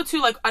 But also,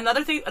 too, like,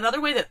 another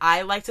way that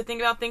I like to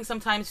think about things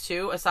sometimes,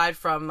 too, aside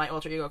from my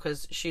alter ego,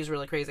 because she's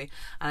really crazy,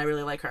 and I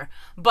really like her.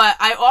 But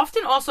I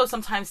often also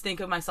sometimes think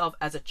of myself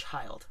as a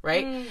child,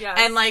 right? Yes.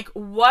 And, like,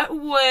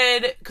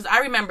 because I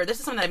remember, this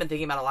is something that I've been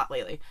thinking about a lot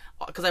lately,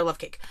 because I love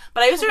cake.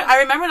 But I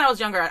remember when I was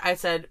younger, I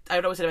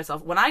would always say to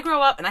myself, when I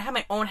grow up and I have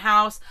my own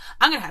house,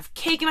 I'm going to have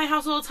cake in my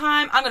house all the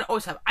time. I'm going to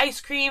always have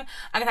ice cream.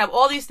 I'm going to have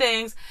all these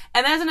things.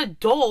 And then as an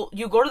adult,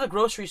 you go to the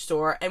grocery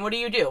store and what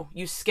do?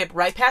 You skip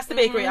right past the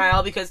bakery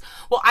aisle because,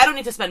 well, I don't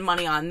need to spend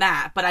money on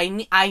that, but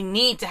I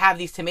need to have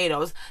these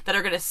tomatoes that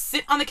are going to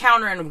sit on the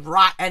counter and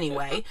rot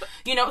anyway.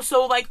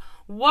 So like,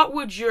 what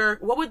would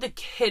the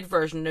kid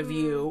version of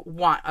you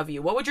want of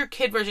you? What would your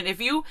kid version,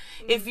 if you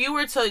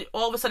were to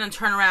all of a sudden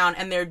turn around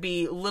and there'd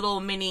be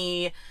little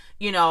mini,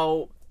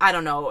 I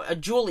don't know, a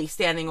Julie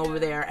standing over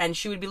there, and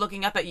she would be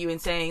looking up at you and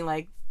saying,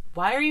 like,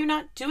 why are you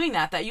not doing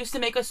that? That used to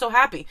make us so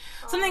happy.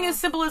 Something as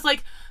simple as,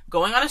 like,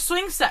 going on a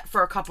swing set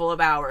for a couple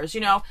of hours,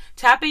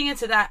 tapping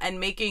into that and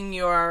making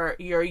your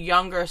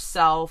younger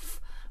self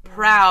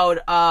proud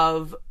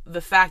of the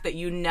fact that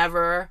you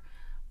never,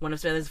 one of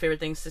Samantha's favorite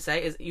things to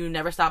say is you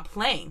never stop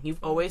playing.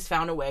 You've always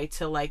found a way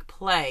to, like,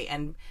 play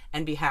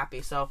and be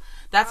happy. So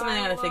that's something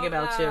I'm going to think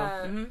about, too.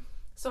 Mm-hmm.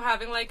 So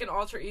having, like, an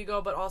alter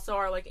ego, but also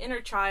our, like,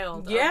 inner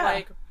child. Yeah. Of,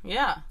 like,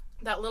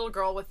 that little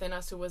girl within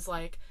us who was,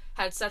 like,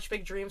 had such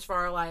big dreams for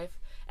our life.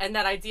 And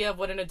that idea of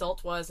what an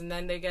adult was. And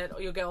then you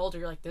get older,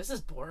 you're like, this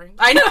is boring.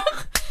 I know.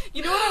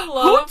 You know what I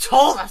love? Who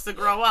told us to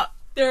grow up?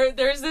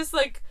 There's this,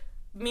 like,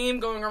 meme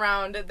going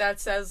around that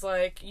says,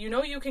 like,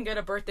 you can get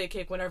a birthday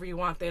cake whenever you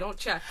want. They don't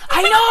check.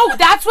 I know.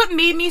 That's what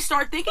made me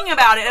start thinking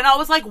about it. And I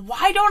was like,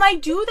 why don't I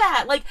do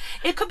that? Like,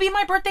 it could be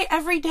my birthday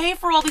every day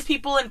for all these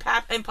people in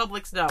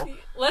Publix know.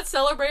 Let's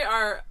celebrate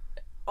our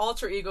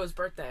alter ego's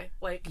birthday.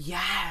 Like,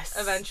 yes.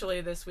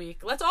 Eventually this week.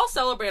 Let's all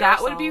celebrate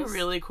ourselves. That would be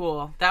really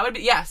cool.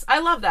 Yes, I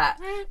love that.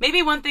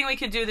 Maybe one thing we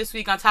could do this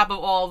week on top of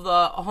all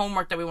the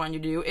homework that we want you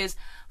to do is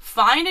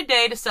find a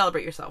day to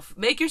celebrate yourself.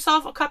 Make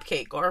yourself a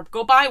cupcake or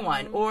go buy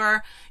one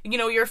or,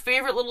 your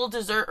favorite little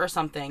dessert or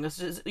something. This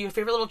is your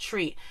favorite little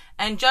treat.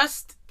 And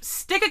just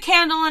stick a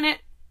candle in it,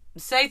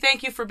 say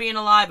thank you for being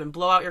alive, and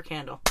blow out your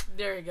candle.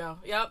 There you go.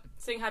 Yep.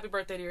 Sing happy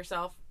birthday to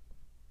yourself.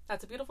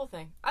 That's a beautiful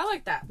thing. I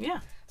like that. Yeah.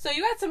 So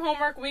you had some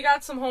homework. We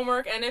got some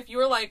homework. And if you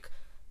were like,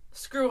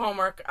 screw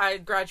homework, I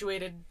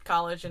graduated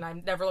college and I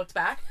never looked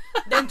back,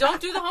 then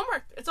don't do the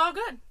homework. It's all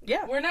good.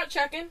 Yeah. We're not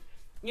checking,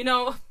 you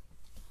know.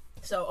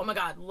 So, oh my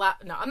God,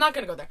 no, I'm not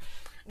going to go there.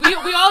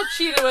 We all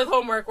cheated with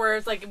homework, where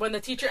it's like when the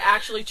teacher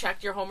actually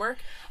checked your homework.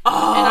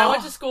 Oh. And I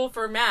went to school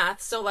for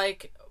math, so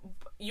like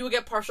you would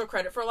get partial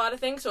credit for a lot of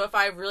things. So if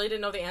I really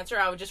didn't know the answer,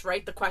 I would just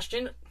write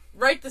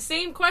the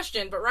same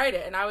question, but write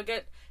it. And I would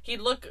get, he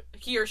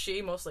or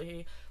she, mostly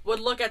he, would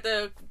look at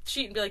the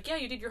sheet and be like, yeah,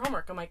 you did your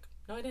homework. I'm like,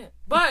 no, I didn't.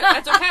 But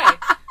that's okay.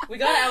 We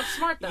got to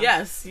outsmart them.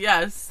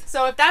 Yes.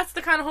 So if that's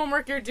the kind of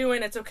homework you're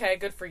doing, it's okay.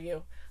 Good for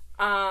you.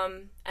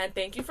 And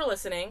thank you for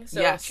listening.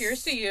 So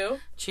cheers to you.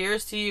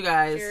 Cheers to you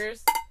guys.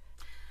 Cheers.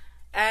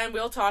 And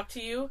we'll talk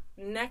to you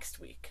next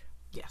week.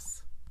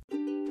 Yes.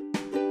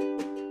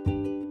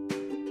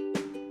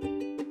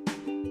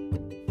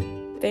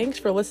 Thanks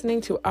for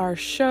listening to our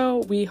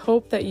show. We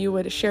hope that you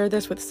would share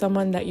this with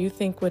someone that you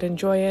think would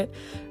enjoy it.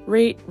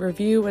 Rate,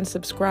 review, and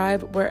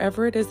subscribe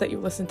wherever it is that you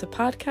listen to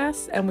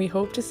podcasts, and we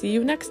hope to see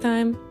you next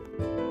time.